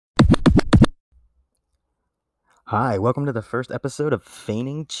Hi, welcome to the first episode of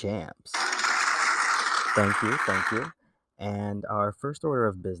Feigning Champs. Thank you. And our first order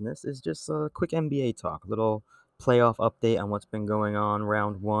of business is just a quick NBA talk, a little playoff update on what's been going on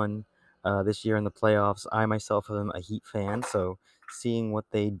round one this year in the playoffs. I myself am a Heat fan, so seeing what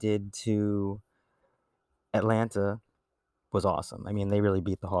they did to Atlanta was awesome. I mean, they really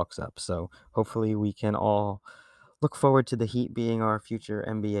beat the Hawks up, so hopefully we can all look forward to the Heat being our future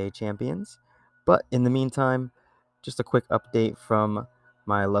NBA champions. But in the meantime, just a quick update from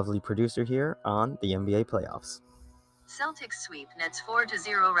my lovely producer here on the NBA playoffs. Celtics sweep Nets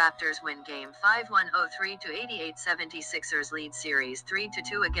 4-0. Raptors win Game 5 103-88. 76ers lead Series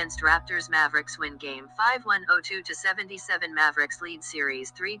 3-2 against Raptors. Mavericks win Game 5 102-77. Mavericks lead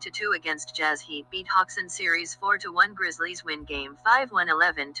Series 3-2 against Jazz. Heat beat Hawks in Series 4-1. Grizzlies win Game 5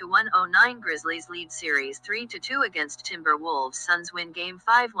 111-109. Grizzlies lead Series 3-2 against Timberwolves. Suns win Game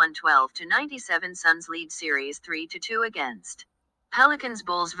 5 112-97. Suns lead Series 3-2 against Pelicans.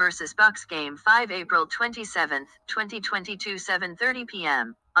 Bulls vs Bucks Game 5 April 27, 2022 7:30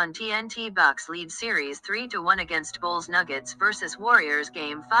 p.m. on TNT. Bucks lead Series 3-1 against Bulls. Nuggets vs Warriors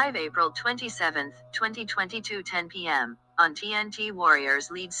Game 5 April 27, 2022 10 p.m. on TNT.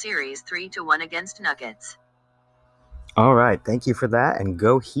 Warriors lead Series 3-1 against Nuggets. All right, thank you for that, and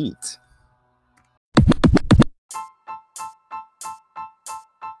go Heat.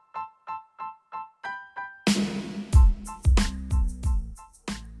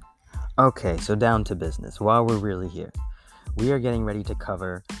 Okay, so down to business. While we're really here, we are getting ready to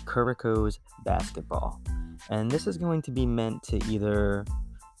cover Kuroko's basketball. And this is going to be meant to either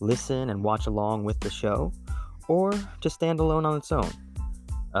listen and watch along with the show, or just stand alone on its own.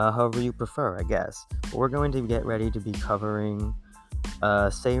 However you prefer, I guess. But we're going to get ready to be covering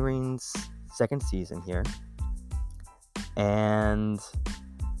Seirin's second season here. And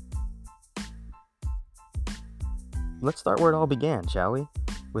let's start where it all began, shall we?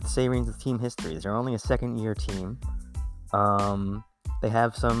 With Seirin's team history. They're only a second-year team. They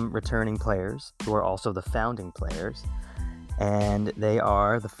have some returning players who are also the founding players. And they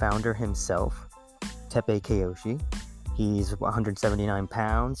are the founder himself, Tepe Kiyoshi. He's 179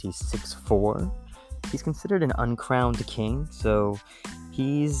 pounds. He's 6'4". He's considered an uncrowned king, so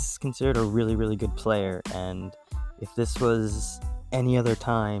he's considered a really, really good player. And if this was any other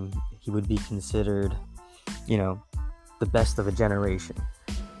time, he would be considered, the best of a generation.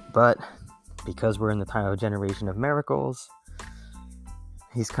 But because we're in the time of a generation of miracles,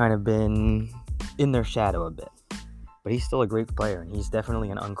 he's kind of been in their shadow a bit. But he's still a great player, and he's definitely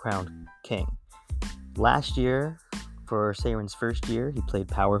an uncrowned king. Last year, for Seirin's first year, he played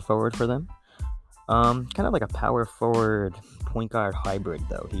power forward for them. Kind of like a power forward point guard hybrid,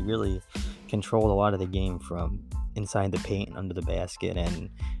 though. He really controlled a lot of the game from inside the paint and under the basket, and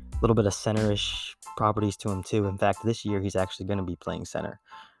a little bit of center-ish properties to him, too. In fact, this year, he's actually going to be playing center.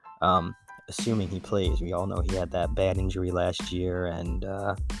 Assuming he plays. We all know he had that bad injury last year, and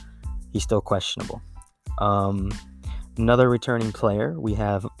he's still questionable. Another returning player, we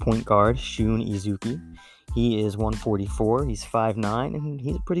have point guard Shun Izuki. He is 144, he's 5'9", and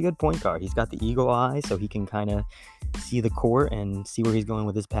he's a pretty good point guard. He's got the eagle eye, so he can kind of see the court and see where he's going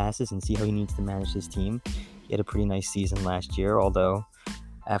with his passes and see how he needs to manage his team. He had a pretty nice season last year, although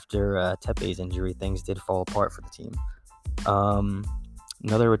after Tepe's injury, things did fall apart for the team.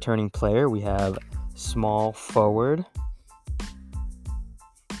 Another returning player, we have small forward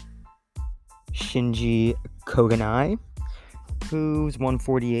Shinji Koganai, who's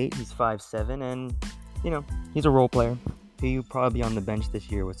 148, he's 5'7", and, he's a role player. He'll probably be on the bench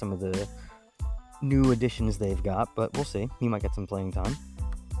this year with some of the new additions they've got, but we'll see. He might get some playing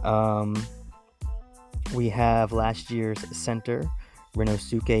time. We have last year's center,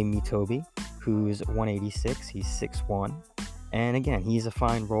 Rinosuke Mitobi, who's 186, he's 6'1". And again, he's a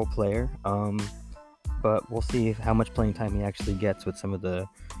fine role player, but we'll see how much playing time he actually gets with some of the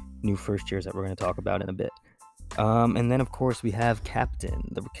new first years that we're going to talk about in a bit. And then, of course, we have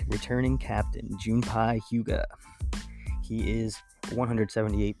the returning captain, Junpei Hyuga. He is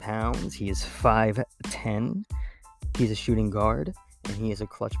 178 pounds. He is 5'10". He's a shooting guard, and he is a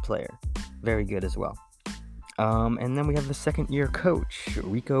clutch player. Very good as well. And then we have the second-year coach,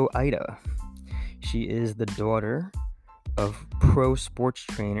 Riko Ida. She is the daughter of pro sports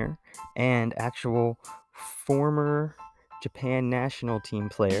trainer and actual former Japan national team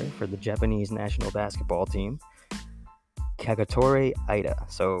player for the Japanese national basketball team, Kagetore Ida.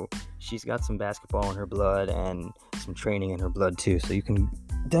 So she's got some basketball in her blood and some training in her blood too. So you can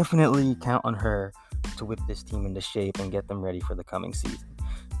definitely count on her to whip this team into shape and get them ready for the coming season.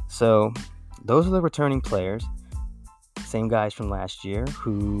 So those are the returning players. Same guys from last year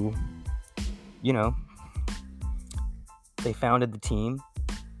who, they founded the team,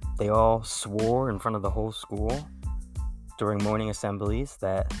 they all swore in front of the whole school during morning assemblies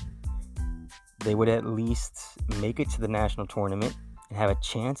that they would at least make it to the national tournament and have a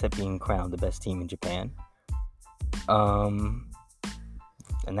chance at being crowned the best team in Japan.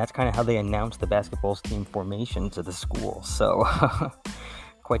 And that's kind of how they announced the basketball team formation to the school. So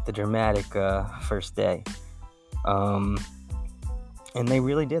quite the dramatic first day. And they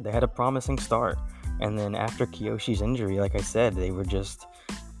really did. They had a promising start. And then after Kiyoshi's injury, like I said, they were just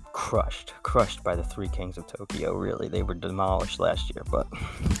crushed by the Three Kings of Tokyo, really. They were demolished last year, but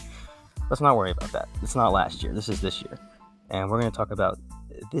let's not worry about that. It's not last year. This is this year. And we're going to talk about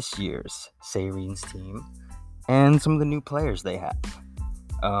this year's Seirin's team and some of the new players they have.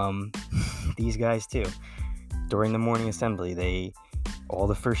 These guys, too. During the morning assembly, all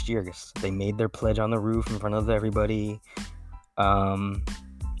the first years, they made their pledge on the roof in front of everybody,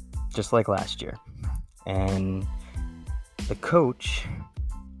 just like last year. And the coach,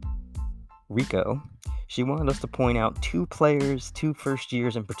 Rico, she wanted us to point out two first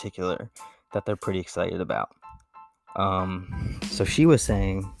years in particular, that they're pretty excited about. So she was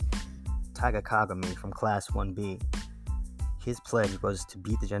saying Taiga Kagami from Class 1B, his pledge was to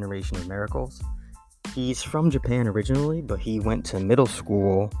beat the Generation of Miracles. He's from Japan originally, but he went to middle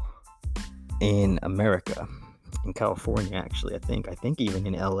school in America, in California actually, I think even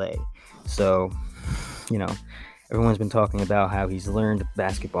in LA. So, everyone's been talking about how he's learned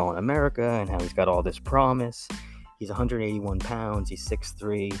basketball in America and how he's got all this promise. He's 181 pounds, he's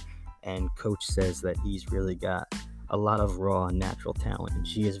 6'3", and coach says that he's really got a lot of raw and natural talent. And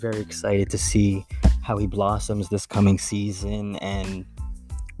she is very excited to see how he blossoms this coming season and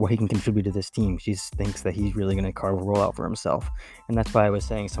what he can contribute to this team. She thinks that he's really going to carve a role out for himself. And that's why I was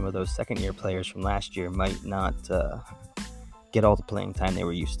saying some of those second-year players from last year might not get all the playing time they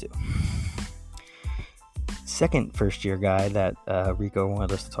were used to. Second first-year guy that Rico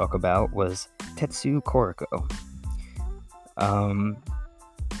wanted us to talk about was Tetsu Kuroko.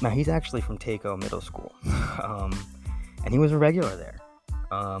 Now, he's actually from Teiko Middle School, and he was a regular there.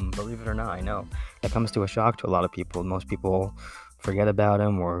 Believe it or not, I know that comes to a shock to a lot of people. Most people forget about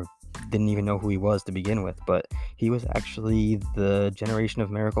him or didn't even know who he was to begin with, but he was actually the Generation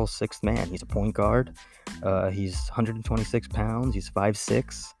of Miracles' sixth man. He's a point guard. He's 126 pounds. He's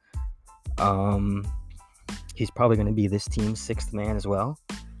 5'6". He's probably going to be this team's sixth man as well,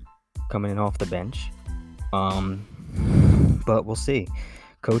 coming in off the bench. But we'll see.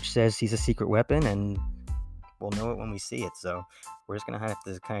 Coach says he's a secret weapon, and we'll know it when we see it. So we're just going to have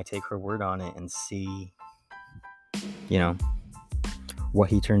to kind of take her word on it and see, what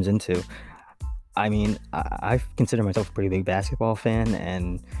he turns into. I mean, I consider myself a pretty big basketball fan,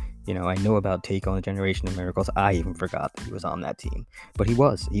 and, I know about Take on the Generation of Miracles. I even forgot that he was on that team. But he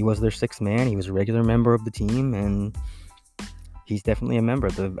was their sixth man. He was a regular member of the team, and he's definitely a member.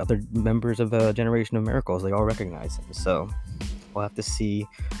 The other members of Generation of Miracles, they all recognize him. So we'll have to see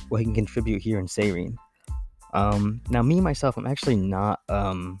what he can contribute here in Seirin. Now, me, myself, I'm actually not,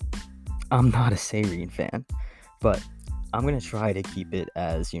 I'm not a Seirin fan, but I'm going to try to keep it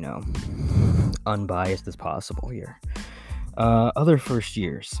as, unbiased as possible here. Other first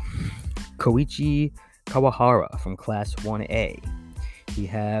years, Koichi Kawahara from Class 1A. We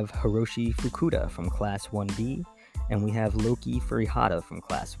have Hiroshi Fukuda from Class 1B, and we have Loki Furihata from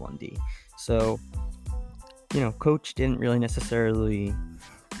Class 1D. So, Coach didn't really necessarily,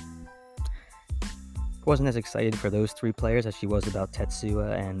 wasn't as excited for those three players as she was about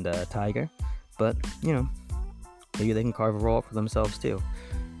Tetsuya and Tiger, but, maybe they can carve a role for themselves too.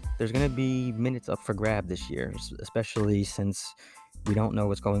 There's going to be minutes up for grab this year, especially since we don't know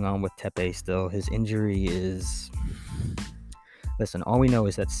what's going on with Teppei still. His injury is... Listen, all we know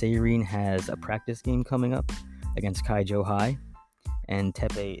is that Seirin has a practice game coming up against Kaijo High, and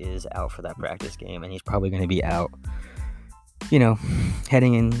Teppei is out for that practice game, and he's probably going to be out,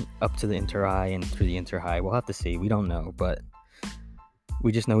 heading in up to the Inter-High and through the Inter-High. We'll have to see. We don't know, but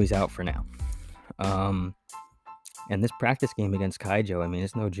we just know he's out for now. And this practice game against Kaijo, I mean,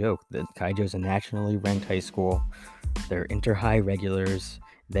 it's no joke. Kaijo's a nationally ranked high school. They're Inter-High regulars.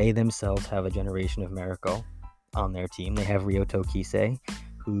 They themselves have a Generation of Miracle on their team. They have Ryoto Kisei,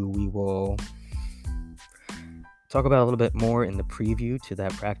 who we will talk about a little bit more in the preview to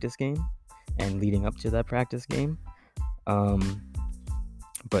that practice game and leading up to that practice game.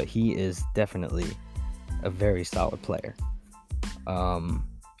 But he is definitely a very solid player.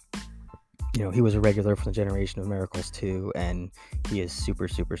 He was a regular for the Generation of Miracles too, and he is super,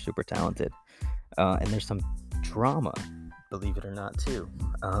 super, super talented. And there's some drama, believe it or not, too,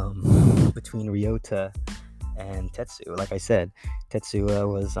 between Ryota and Tetsuya. Like I said,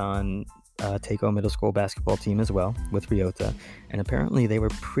 Tetsuya was on Teiko Middle School basketball team as well with Ryota, and apparently they were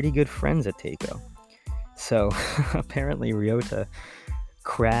pretty good friends at Teiko. So apparently Ryota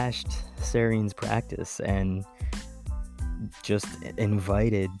crashed Serin's practice and just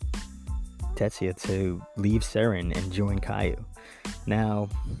invited Tetsuya to leave Serin and join Caillou. Now,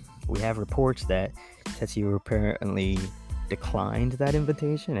 we have reports that Tetsuya apparently declined that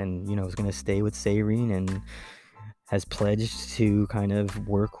invitation and, is going to stay with Seirin and has pledged to kind of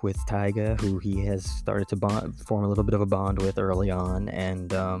work with Taiga, who he has started to form a little bit of a bond with early on,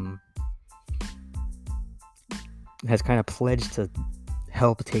 and has kind of pledged to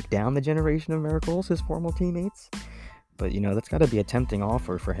help take down the Generation of Miracles, his former teammates. But, that's got to be a tempting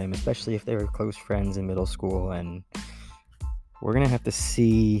offer for him, especially if they were close friends in middle school, and we're going to have to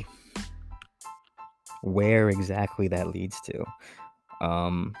see where exactly that leads to.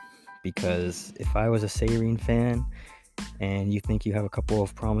 Because if I was a Seirin fan and you think you have a couple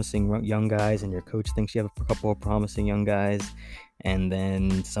of promising young guys and your coach thinks you have a couple of promising young guys, and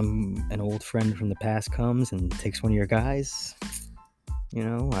then an old friend from the past comes and takes one of your guys,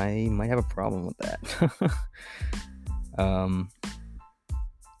 I might have a problem with that.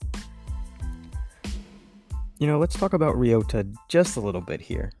 Let's talk about Ryota just a little bit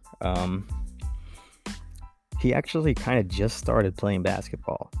here. He actually kind of just started playing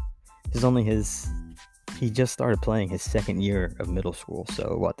basketball. He just started playing his second year of middle school.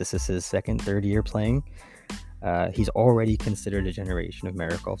 So this is his third year playing. He's already considered a Generation of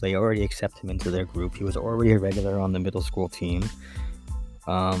Miracle. They already accept him into their group. He was already a regular on the middle school team.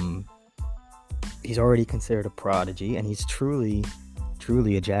 He's already considered a prodigy, and he's truly,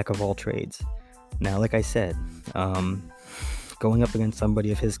 truly a jack of all trades. Now, like I said, going up against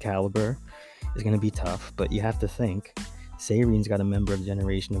somebody of his caliber is going to be tough, but you have to think Seirin's got a member of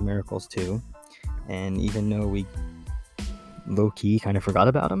Generation of Miracles too, and even though we low-key kind of forgot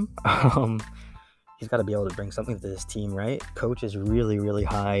about him, he's got to be able to bring something to this team, right? Coach is really, really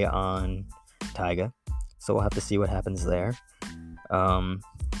high on Taiga, so we'll have to see what happens there.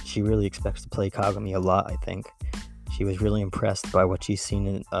 She really expects to play Kagami a lot, I think. She was really impressed by what she's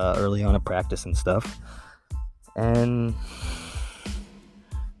seen early on at practice and stuff. And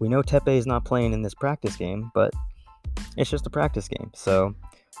we know Teppei is not playing in this practice game, but it's just a practice game. So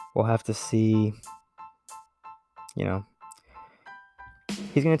we'll have to see, he's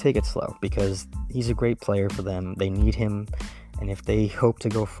going to take it slow because he's a great player for them. They need him. And if they hope to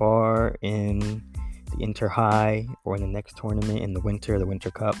go far in the Inter High or in the next tournament in the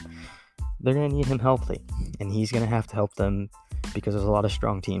Winter Cup, they're going to need him healthy. And he's going to have to help them because there's a lot of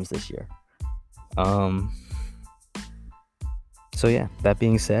strong teams this year. So yeah, that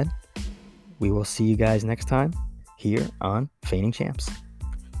being said, we will see you guys next time here on Feigning Champs.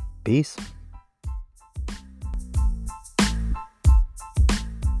 Peace.